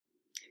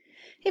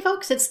Hey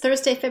folks, it's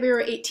Thursday,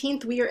 February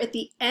 18th. We are at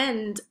the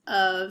end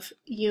of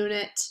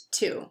Unit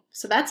 2.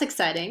 So that's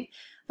exciting.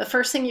 The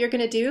first thing you're going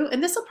to do,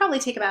 and this will probably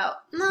take about,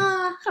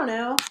 I don't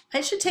know,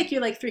 it should take you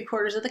like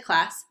 3/4 of the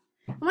class.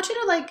 I want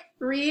you to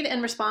read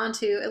and respond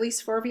to at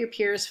least 4 of your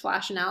peers'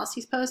 flash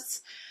analyses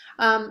posts.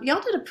 Y'all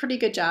did a pretty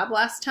good job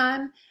last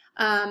time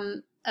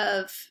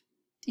of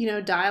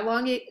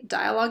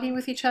dialoguing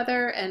with each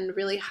other and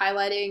really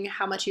highlighting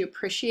how much you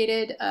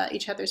appreciated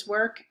each other's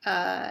work.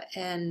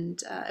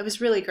 And it was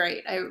really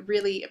great. I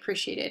really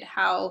appreciated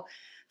how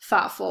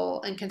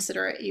thoughtful and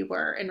considerate you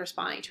were in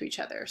responding to each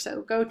other.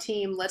 So go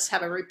team, let's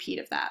have a repeat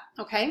of that,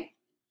 okay?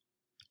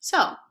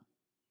 So,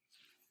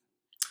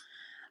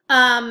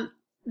 the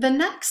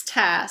next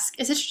task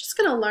is that you're just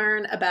gonna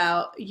learn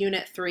about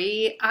Unit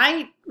 3.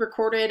 I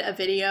recorded a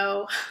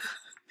video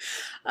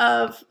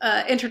of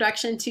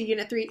introduction to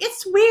Unit 3.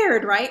 It's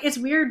weird, right? It's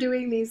weird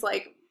doing these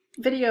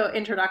video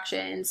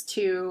introductions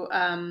to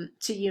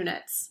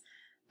units.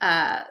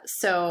 But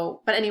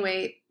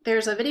anyway,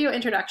 there's a video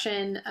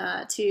introduction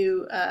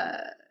to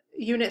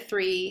Unit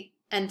 3,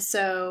 and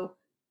so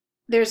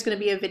there's going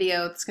to be a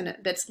video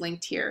that's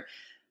linked here.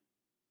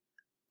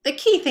 The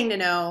key thing to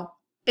know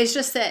is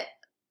just that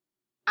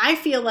I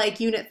feel like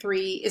Unit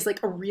 3 is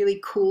like a really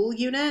cool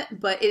unit,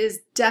 but it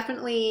is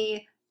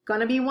definitely going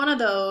to be one of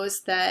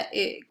those that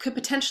it could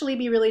potentially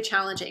be really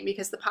challenging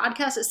because the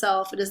podcast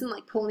itself, it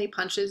doesn't pull any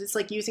punches.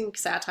 It's using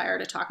satire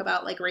to talk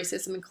about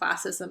racism and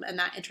classism and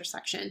that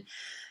intersection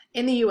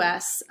in the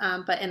US,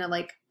 but in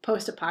a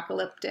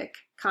post-apocalyptic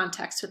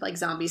context with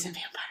zombies and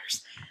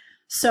vampires.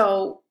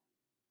 So,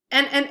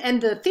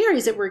 and the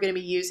theories that we're going to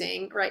be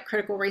using, right?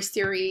 Critical race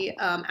theory,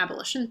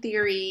 abolition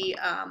theory,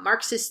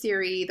 Marxist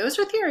theory, those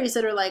are theories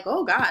that are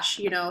oh gosh,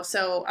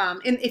 so,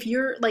 and if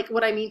you're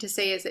what I mean to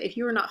say is that if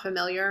you are not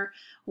familiar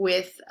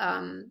with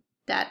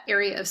that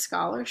area of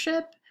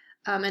scholarship,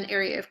 an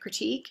area of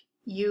critique,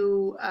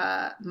 you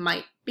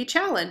might be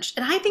challenged.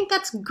 And I think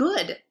that's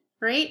good,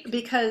 right?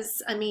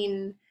 Because, I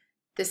mean,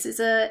 this is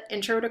a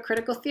intro to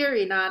critical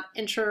theory, not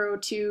intro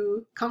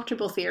to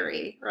comfortable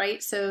theory,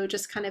 right? So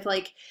just kind of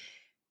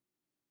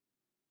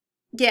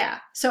yeah.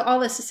 So all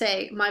this to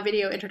say, my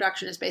video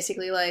introduction is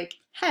basically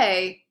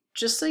hey,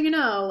 just so you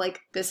know,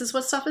 this is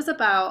what stuff is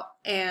about.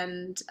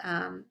 And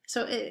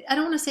so I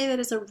don't want to say that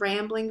it's a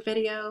rambling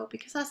video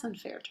because that's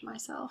unfair to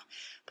myself,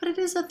 but it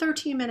is a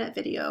 13-minute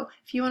video.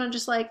 If you want to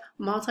just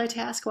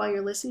multitask while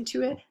you're listening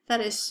to it,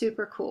 that is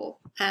super cool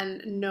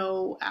and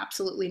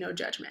absolutely no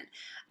judgment.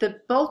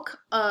 The bulk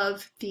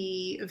of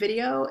the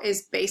video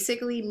is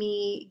basically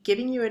me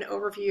giving you an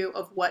overview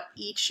of what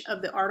each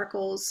of the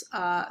articles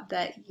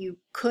that you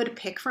could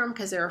pick from,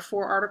 because there are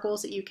 4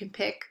 articles that you can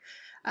pick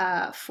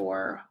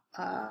for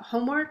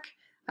homework.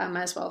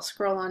 Might as well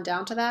scroll on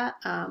down to that.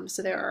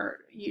 So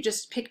you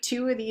just pick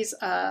 2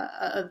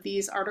 of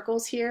these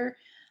articles here.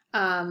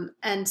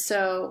 And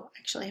so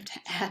actually I have to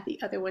add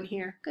the other one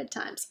here. Good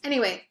times.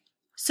 Anyway,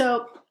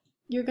 so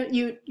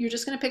you're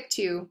just gonna pick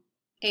 2,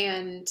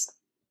 and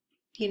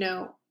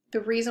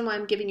the reason why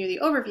I'm giving you the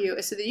overview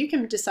is so that you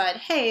can decide,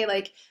 hey,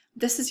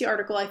 this is the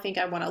article I think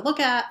I want to look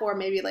at, or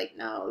maybe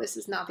no, this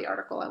is not the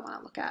article I want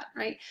to look at,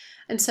 right?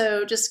 And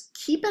so just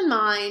keep in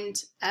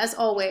mind, as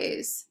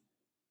always,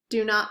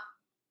 do not,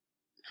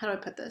 how do I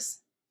put this?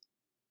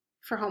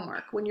 For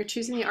homework, when you're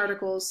choosing the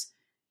articles,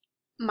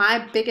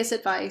 my biggest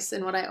advice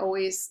and what I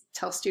always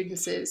tell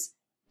students is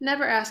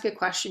never ask a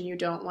question you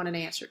don't want an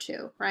answer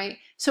to, right?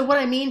 So what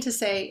I mean to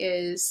say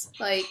is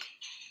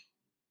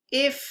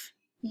if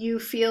you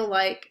feel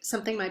like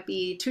something might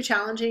be too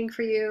challenging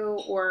for you,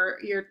 or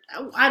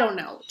I don't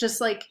know, just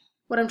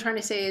what I'm trying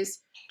to say is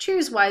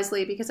choose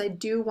wisely, because I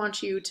do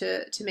want you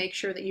to make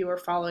sure that you are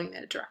following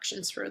the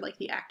directions for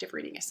the active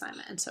reading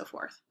assignment and so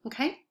forth,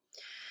 okay?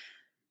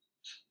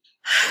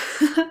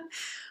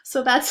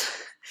 So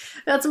that's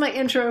my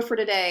intro for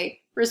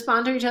today.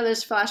 Respond to each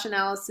other's flash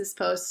analysis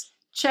posts.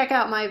 Check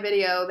out my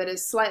video that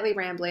is slightly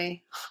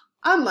rambly,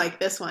 unlike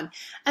this one.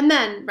 And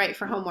then, right,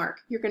 for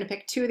homework, you're going to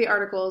pick 2 of the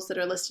articles that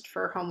are listed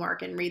for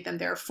homework and read them.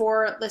 There are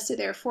 4 listed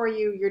there for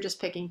you. You're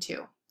just picking 2.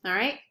 All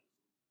right?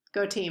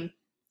 Go team.